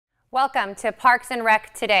Welcome to Parks and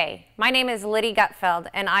Rec Today. My name is Lydie Gutfeld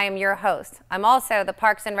and I am your host. I'm also the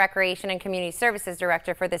Parks and Recreation and Community Services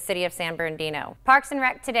Director for the City of San Bernardino. Parks and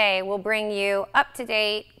Rec Today will bring you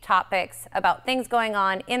up-to-date topics about things going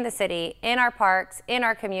on in the city, in our parks, in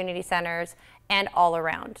our community centers, and all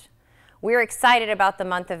around. We're excited about the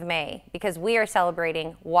month of May because we are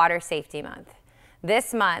celebrating Water Safety Month.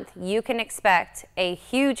 This month, you can expect a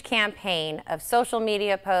huge campaign of social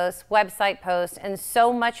media posts, website posts, and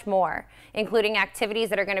so much more, including activities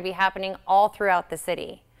that are going to be happening all throughout the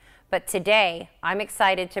city. But today, I'm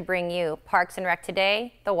excited to bring you Parks and Rec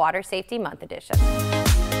Today, the Water Safety Month edition.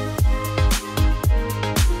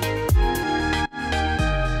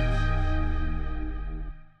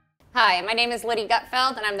 Hi, my name is Lydie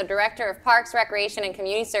Gutfeld, and I'm the Director of Parks, Recreation, and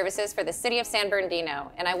Community Services for the City of San Bernardino,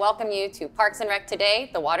 and I welcome you to Parks and Rec Today,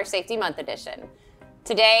 the Water Safety Month edition.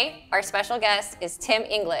 Today, our special guest is Tim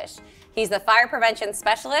English. He's the Fire Prevention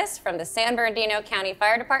Specialist from the San Bernardino County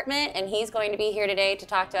Fire Department, and he's going to be here today to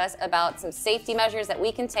talk to us about some safety measures that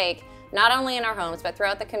we can take, not only in our homes, but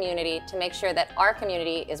throughout the community to make sure that our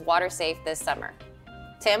community is water safe this summer.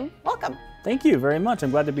 Tim, welcome. Thank you very much. I'm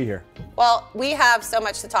glad to be here. Well, we have so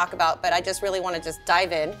much to talk about, but I just really want to just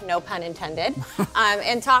dive in, no pun intended,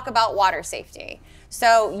 and talk about water safety.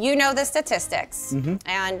 So you know the statistics,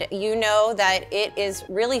 and you know that it is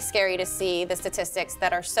really scary to see the statistics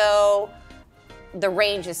that are the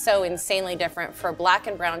range is so insanely different for Black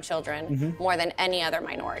and brown children more than any other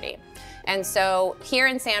minority. And so here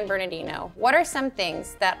in San Bernardino, what are some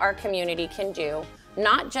things that our community can do,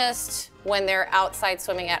 not just when they're outside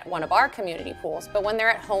swimming at one of our community pools, but when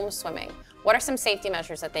they're at home swimming? What are some safety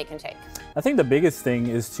measures that they can take? I think the biggest thing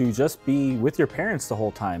is to just be with your parents the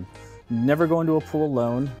whole time. Never go into a pool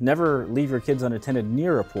alone. Never leave your kids unattended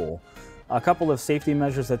near a pool. A couple of safety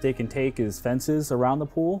measures that they can take is fences around the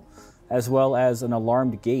pool, as well as an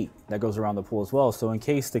alarmed gate that goes around the pool as well. So in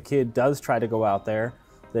case the kid does try to go out there,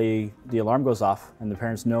 the alarm goes off and the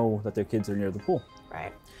parents know that their kids are near the pool.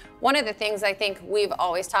 Right. One of the things I think we've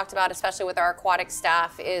always talked about, especially with our aquatic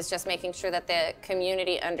staff, is just making sure that the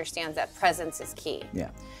community understands that presence is key.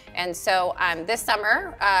 Yeah. And so this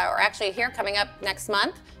summer, or actually here coming up next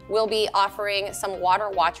month, we'll be offering some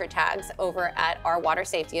water watcher tags over at our water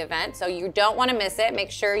safety event. So you don't want to miss it.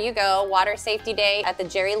 Make sure you go. Water Safety Day at the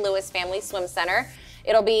Jerry Lewis Family Swim Center.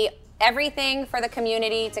 It'll be everything for the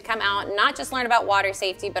community to come out and not just learn about water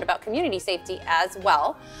safety, but about community safety as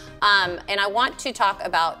well. And I want to talk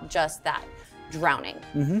about just that, drowning.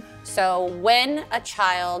 So when a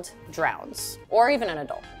child drowns, or even an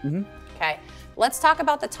adult, okay, let's talk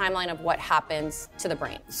about the timeline of what happens to the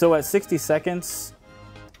brain. So at 60 seconds,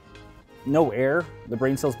 no air, the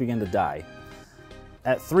brain cells begin to die.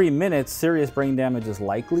 At 3 minutes, serious brain damage is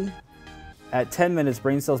likely. At 10 minutes,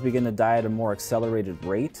 brain cells begin to die at a more accelerated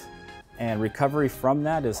rate, and recovery from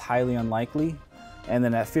that is highly unlikely. And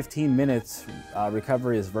then at 15 minutes,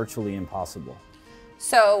 recovery is virtually impossible.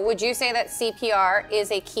 So would you say that CPR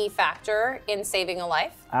is a key factor in saving a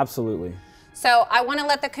life? Absolutely. So I want to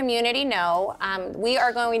let the community know we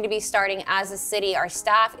are going to be starting as a city. Our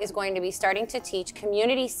staff is going to be starting to teach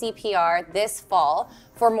community CPR this fall.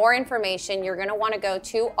 For more information, you're going to want to go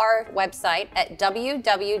to our website at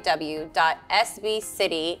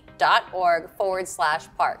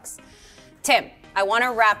www.sbcity.org/parks. Tim, I want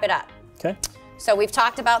to wrap it up. Okay. So we've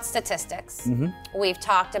talked about statistics. We've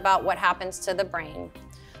talked about what happens to the brain.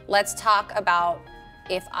 Let's talk about,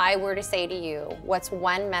 if I were to say to you, what's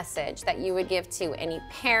one message that you would give to any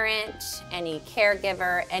parent, any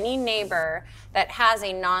caregiver, any neighbor that has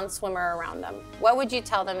a non-swimmer around them? What would you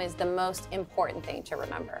tell them is the most important thing to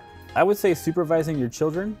remember? I would say supervising your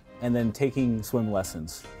children and then taking swim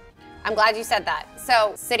lessons. I'm glad you said that.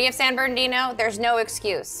 So, City of San Bernardino, there's no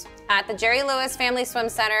excuse. At the Jerry Lewis Family Swim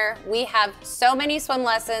Center, we have so many swim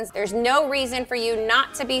lessons. There's no reason for you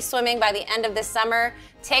not to be swimming by the end of this summer.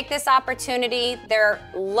 Take this opportunity. They're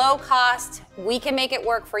low cost. We can make it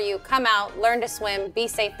work for you. Come out, learn to swim, be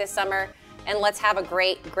safe this summer, and let's have a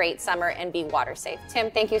great, great summer and be water safe. Tim,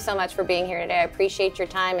 thank you so much for being here today. I appreciate your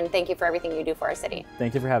time and thank you for everything you do for our city.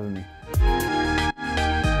 Thank you for having me.